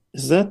steal?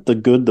 Is that The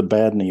Good, the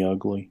Bad, and the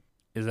Ugly?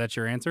 Is that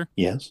your answer?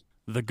 Yes.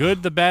 The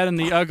Good, the Bad, and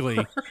the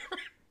Ugly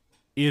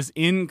is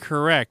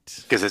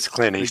incorrect. Because it's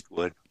Clint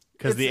Eastwood.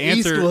 Because the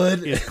It's answer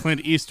Eastwood. is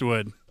Clint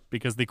Eastwood.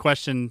 Because the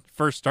question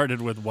first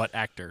started with what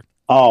actor?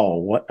 Oh,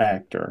 what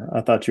actor?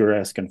 I thought you were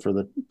asking for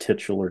the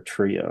titular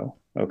trio.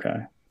 Okay.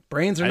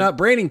 Brains are not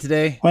braining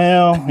today.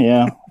 Well,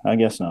 yeah, I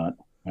guess not.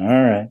 All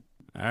right.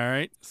 All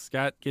right.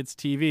 Scott gets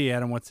TV.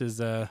 Adam, what's his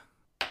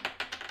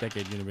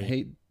decade going to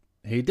be?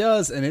 He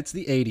does, and it's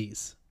the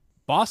 80s.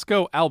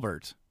 Bosco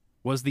Albert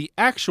was the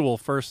actual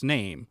first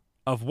name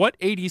of what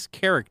 80s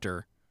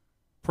character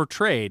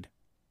portrayed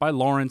by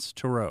Lawrence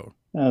Turreau?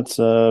 That's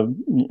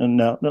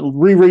no.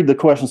 Reread the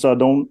question so I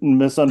don't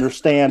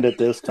misunderstand it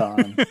this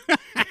time.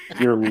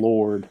 Dear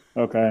Lord.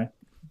 Okay.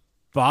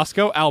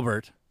 Bosco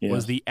Albert Yes.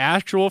 was the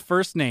actual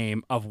first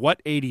name of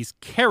what 80s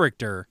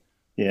character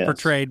Yes.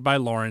 portrayed by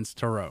Lawrence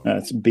Turreau?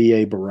 That's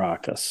B.A.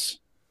 Baracus.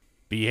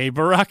 B.A.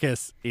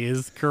 Baracus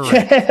is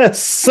correct.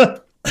 Yes.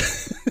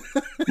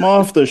 I'm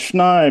off the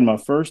schneid. My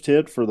first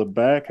hit for the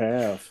back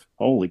half.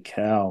 Holy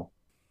cow.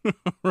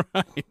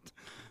 Right.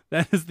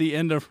 That is the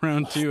end of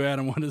round 2,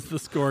 Adam. What is the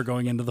score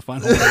going into the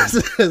final round?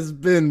 This has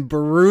been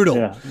brutal.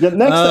 Yeah.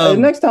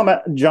 Next time,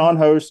 John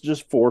host,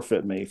 just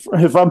forfeit me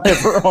if I'm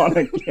ever on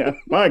again.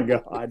 My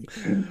God.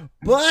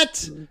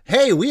 But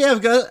hey, we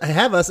have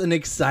us an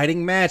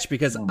exciting match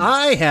because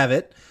I have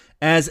it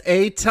as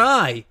a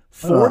tie,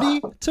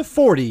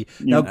 40-40.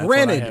 Now, That's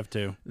granted, what I have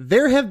too.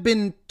 there have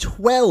been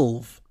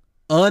 12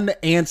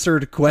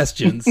 unanswered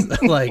questions.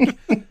 Like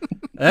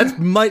that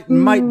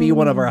might be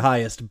one of our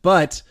highest,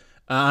 but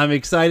I'm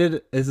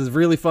excited. This is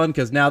really fun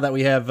because now that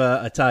we have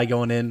a tie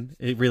going in,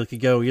 it really could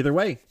go either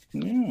way.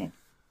 Yeah.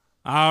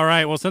 All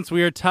right. Well, since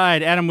we are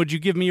tied, Adam, would you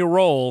give me a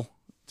roll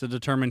to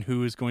determine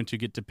who is going to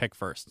get to pick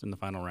first in the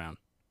final round?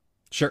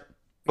 Sure.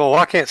 Well,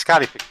 why can't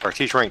Scotty pick first?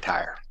 He's ranked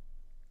higher.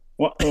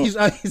 Well, He's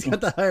got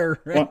the higher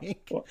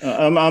rank.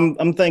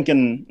 I'm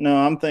thinking. No,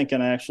 I'm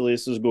thinking. Actually,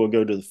 this is going to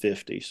go to the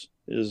 50s.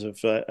 Is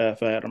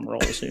if Adam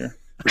rolls here.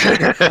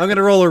 I'm going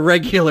to roll a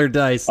regular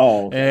dice.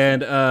 Oh,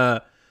 okay.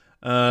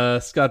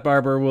 And Scott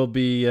Barber will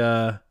be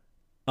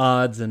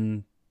odds,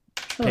 and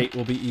Pate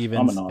will be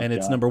evens. And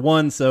it's number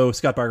 1, so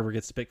Scott Barber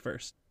gets to pick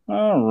first.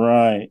 All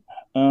right.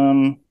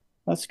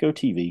 Let's go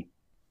TV.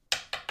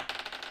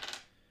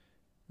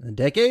 The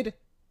decade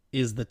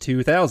is the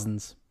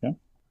 2000s. Yeah.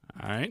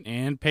 All right.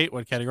 And Pate,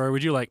 what category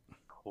would you like?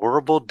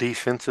 Horrible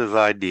defensive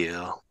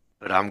idea,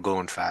 but I'm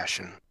going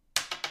fashion.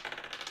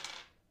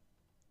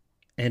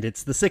 And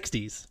it's the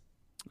 60s.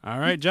 All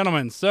right,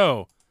 gentlemen.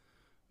 So,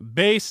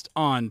 based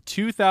on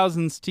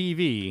 2000s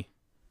TV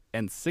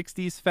and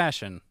 60s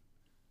fashion,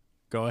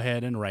 go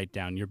ahead and write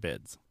down your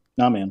bids.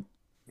 I'm in.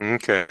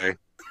 Okay.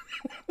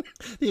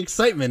 The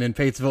excitement in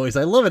Pate's voice.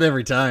 I love it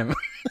every time.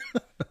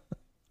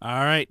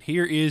 All right,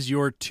 here is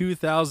your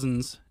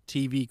 2000s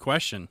TV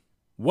question.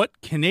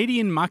 What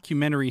Canadian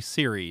mockumentary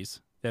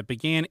series that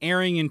began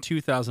airing in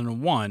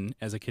 2001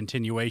 as a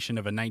continuation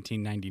of a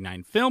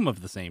 1999 film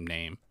of the same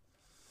name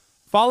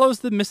follows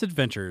the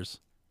misadventures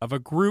of a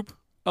group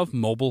of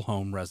mobile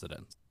home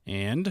residents?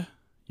 And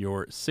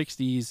your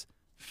 60s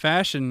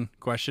fashion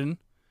question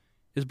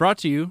is brought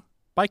to you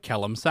by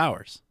Kellum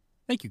Sowers.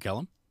 Thank you,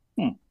 Kellum.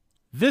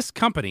 This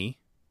company,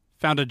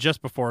 founded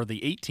just before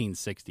the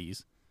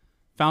 1860s,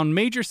 found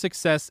major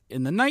success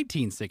in the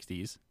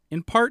 1960s,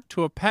 in part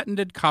to a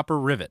patented copper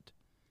rivet.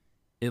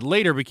 It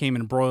later became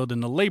embroiled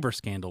in a labor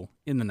scandal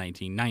in the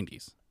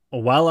 1990s.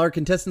 While our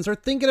contestants are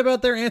thinking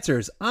about their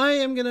answers, I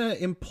am going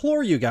to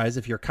implore you guys,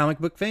 if you're comic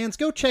book fans,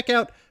 go check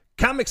out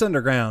Comics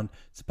Underground.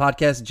 It's a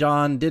podcast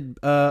John did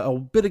a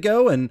bit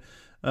ago, and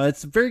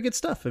it's very good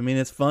stuff. I mean,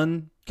 it's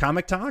fun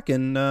comic talk,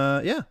 and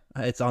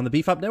it's on the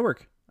Beef Up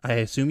Network. I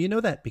assume you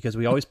know that because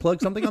we always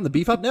plug something on the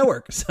Beef Up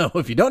Network. So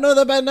if you don't know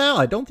that by now,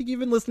 I don't think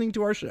you've been listening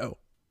to our show.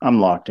 I'm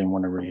locked in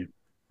whenever you.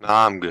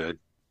 I'm good.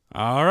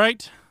 All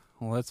right.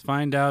 Well, let's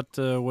find out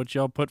what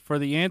y'all put for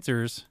the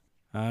answers.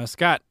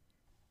 Scott.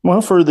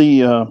 Well, for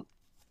the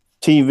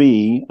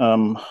TV,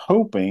 I'm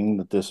hoping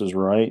that this is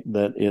right,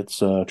 that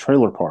it's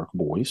Trailer Park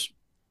Boys.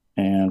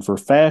 And for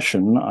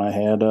fashion, I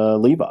had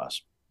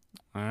Levi's.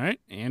 All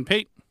right. And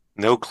Pate.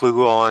 No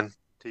clue on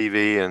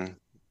TV, and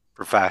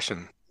for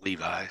fashion,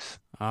 Levi's.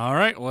 All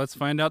right. Well, let's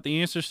find out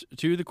the answers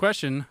to the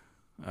question.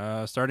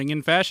 Starting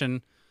in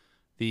fashion,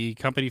 the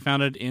company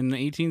founded in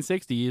the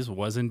 1860s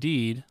was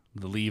indeed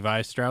the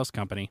Levi Strauss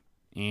Company.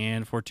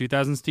 And for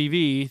 2000s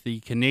TV,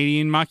 the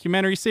Canadian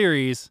mockumentary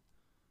series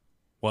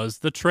was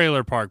the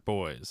Trailer Park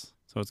Boys.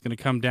 So it's going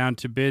to come down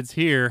to bids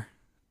here.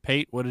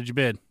 Pate, what did you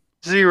bid?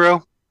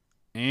 0.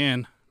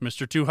 And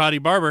Mr. Too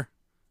Hottie Barber,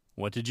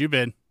 what did you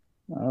bid?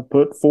 I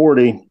put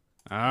 40.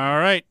 All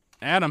right.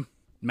 Adam,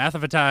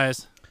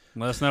 mathematize.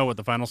 Let us know what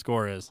the final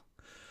score is.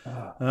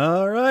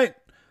 All right.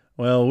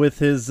 Well, with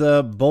his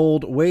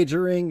bold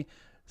wagering,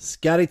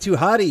 Scotty Too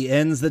Hottie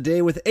ends the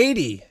day with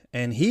 80,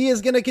 and he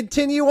is going to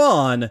continue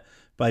on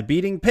by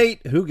beating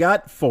Pate, who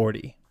got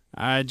 40.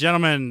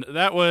 Gentlemen,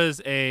 that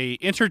was a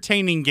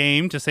entertaining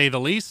game, to say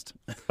the least.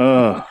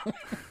 Oh,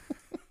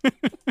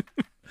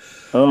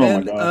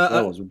 And, my gosh,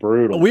 that was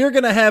brutal. We're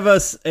going to have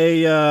us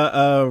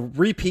a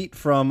repeat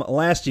from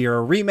last year,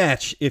 a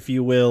rematch, if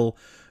you will,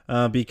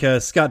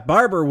 because Scott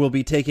Barber will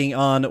be taking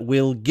on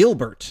Will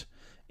Gilbert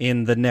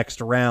in the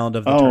next round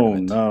of the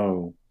tournament.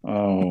 Oh,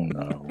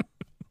 no.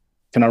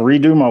 Can I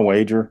redo my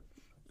wager?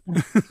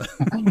 Can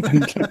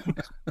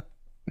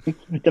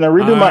I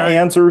redo my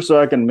answer so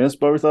I can miss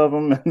both of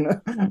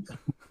them?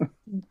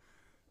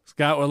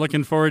 Scott, we're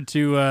looking forward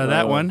to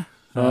that one.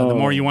 The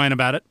more you whine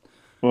about it.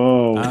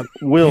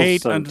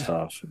 Will's so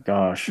tough.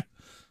 Gosh.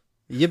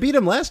 You beat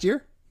him last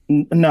year.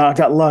 No, I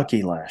got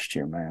lucky last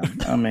year, man.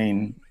 I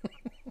mean,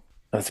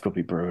 that's going to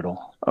be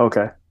brutal.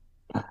 Okay.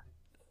 All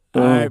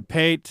right,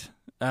 Pate,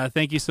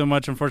 thank you so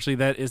much. Unfortunately,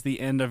 that is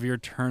the end of your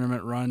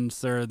tournament run,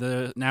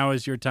 sir. Now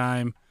is your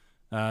time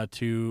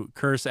to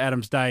curse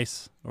Adam's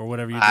dice or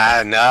whatever you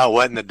do. No, it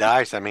wasn't the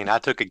dice. I mean, I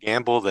took a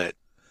gamble that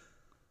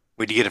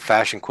we'd get a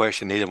fashion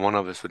question neither one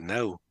of us would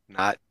know,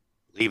 not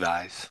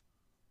Levi's.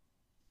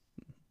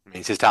 I mean,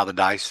 it's just how the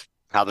dice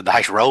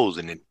rolls,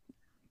 and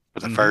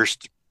for the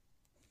first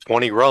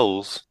 20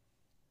 rolls,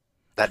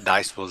 that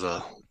dice was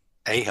a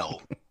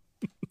hole.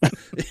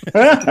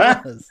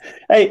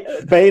 Hey,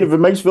 Pate, if it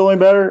makes you feel any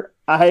better,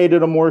 I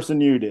hated them worse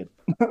than you did.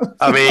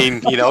 I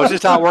mean, it's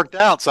just how it worked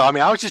out. So, I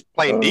mean, I was just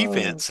playing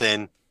defense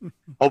and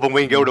hoping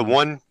we can go to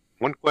one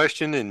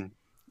question and,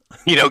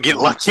 get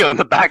lucky on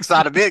the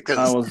backside of it.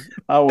 Because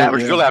that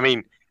was really, I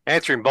mean,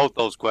 answering both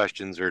those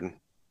questions are,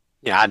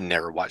 I'd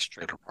never watched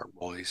Trailer Park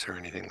Boys or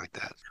anything like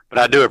that. But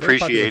I do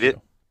appreciate it.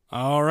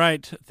 All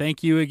right.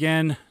 Thank you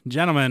again,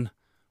 gentlemen.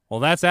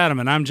 Well, that's Adam,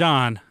 and I'm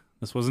John.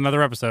 This was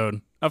another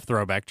episode of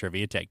Throwback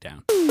Trivia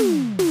Takedown.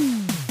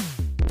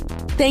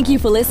 Thank you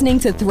for listening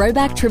to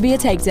Throwback Trivia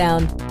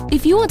Takedown.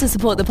 If you want to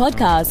support the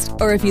podcast,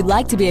 or if you'd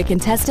like to be a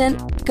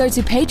contestant, go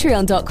to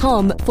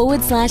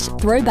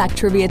patreon.com/Throwback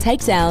Trivia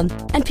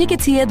Takedown and pick a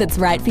tier that's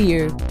right for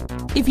you.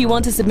 If you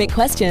want to submit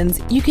questions,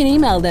 you can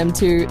email them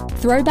to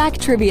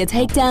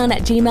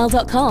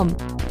throwbacktriviatakedown@gmail.com.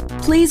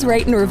 Please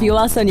rate and review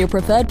us on your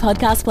preferred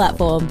podcast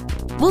platform.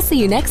 We'll see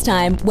you next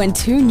time when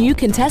 2 new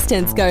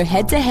contestants go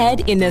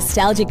head-to-head in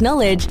nostalgic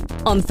knowledge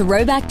on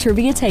Throwback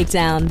Trivia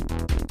Takedown.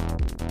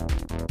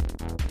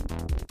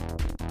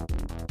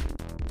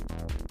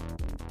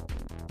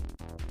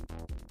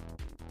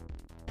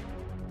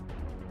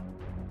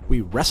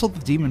 We wrestled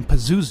the demon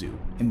Pazuzu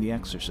in The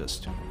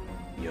Exorcist.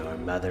 Your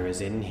mother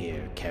is in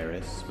here,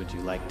 Karis. Would you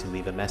like to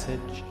leave a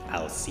message?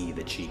 I'll see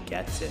that she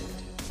gets it.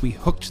 We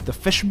hooked the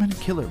fisherman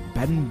killer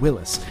Ben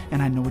Willis,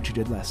 and I Know What You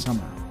Did Last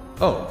Summer.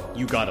 Oh,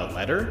 you got a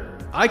letter?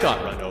 I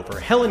got run over,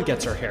 Helen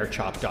gets her hair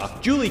chopped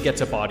off, Julie gets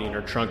a body in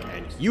her trunk,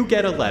 and you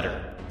get a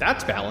letter.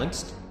 That's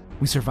balanced.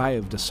 We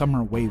survived a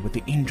summer away with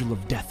the angel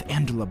of death,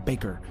 Angela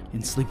Baker,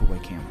 in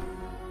sleepaway camp.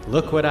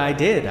 Look what I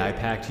did. I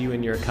packed you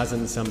and your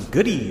cousin some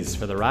goodies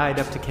for the ride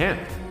up to camp.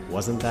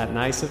 Wasn't that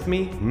nice of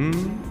me?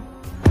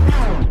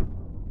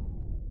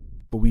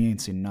 But we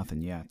ain't seen nothing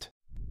yet.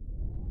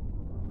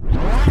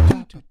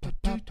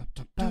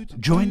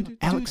 Join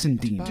Alex and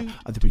Dean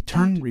of the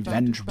Return,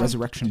 Revenge,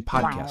 Resurrection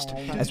podcast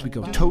as we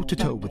go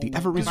toe-to-toe with the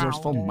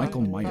ever-resourceful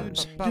Michael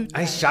Myers.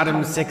 I shot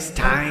him 6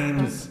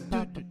 times.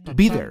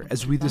 Be there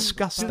as we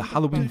discuss the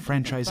Halloween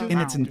franchise in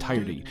its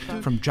entirety,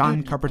 from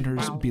John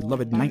Carpenter's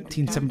beloved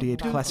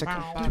 1978 classic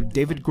to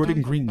David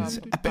Gordon Green's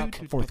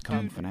epic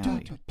forthcoming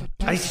finale.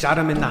 I shot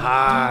him in the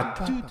heart.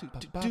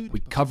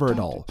 We cover it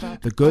all,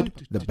 the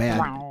good, the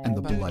bad, and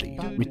the bloody.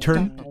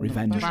 Return,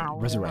 Revenge,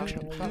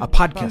 Resurrection, a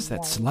podcast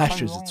that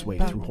slashes its way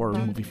through horror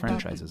movie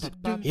franchises.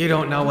 You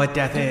don't know what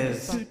death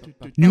is.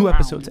 New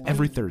episodes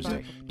every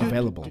Thursday,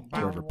 available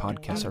wherever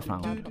podcasts are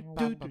found.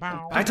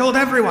 I told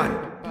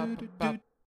everyone.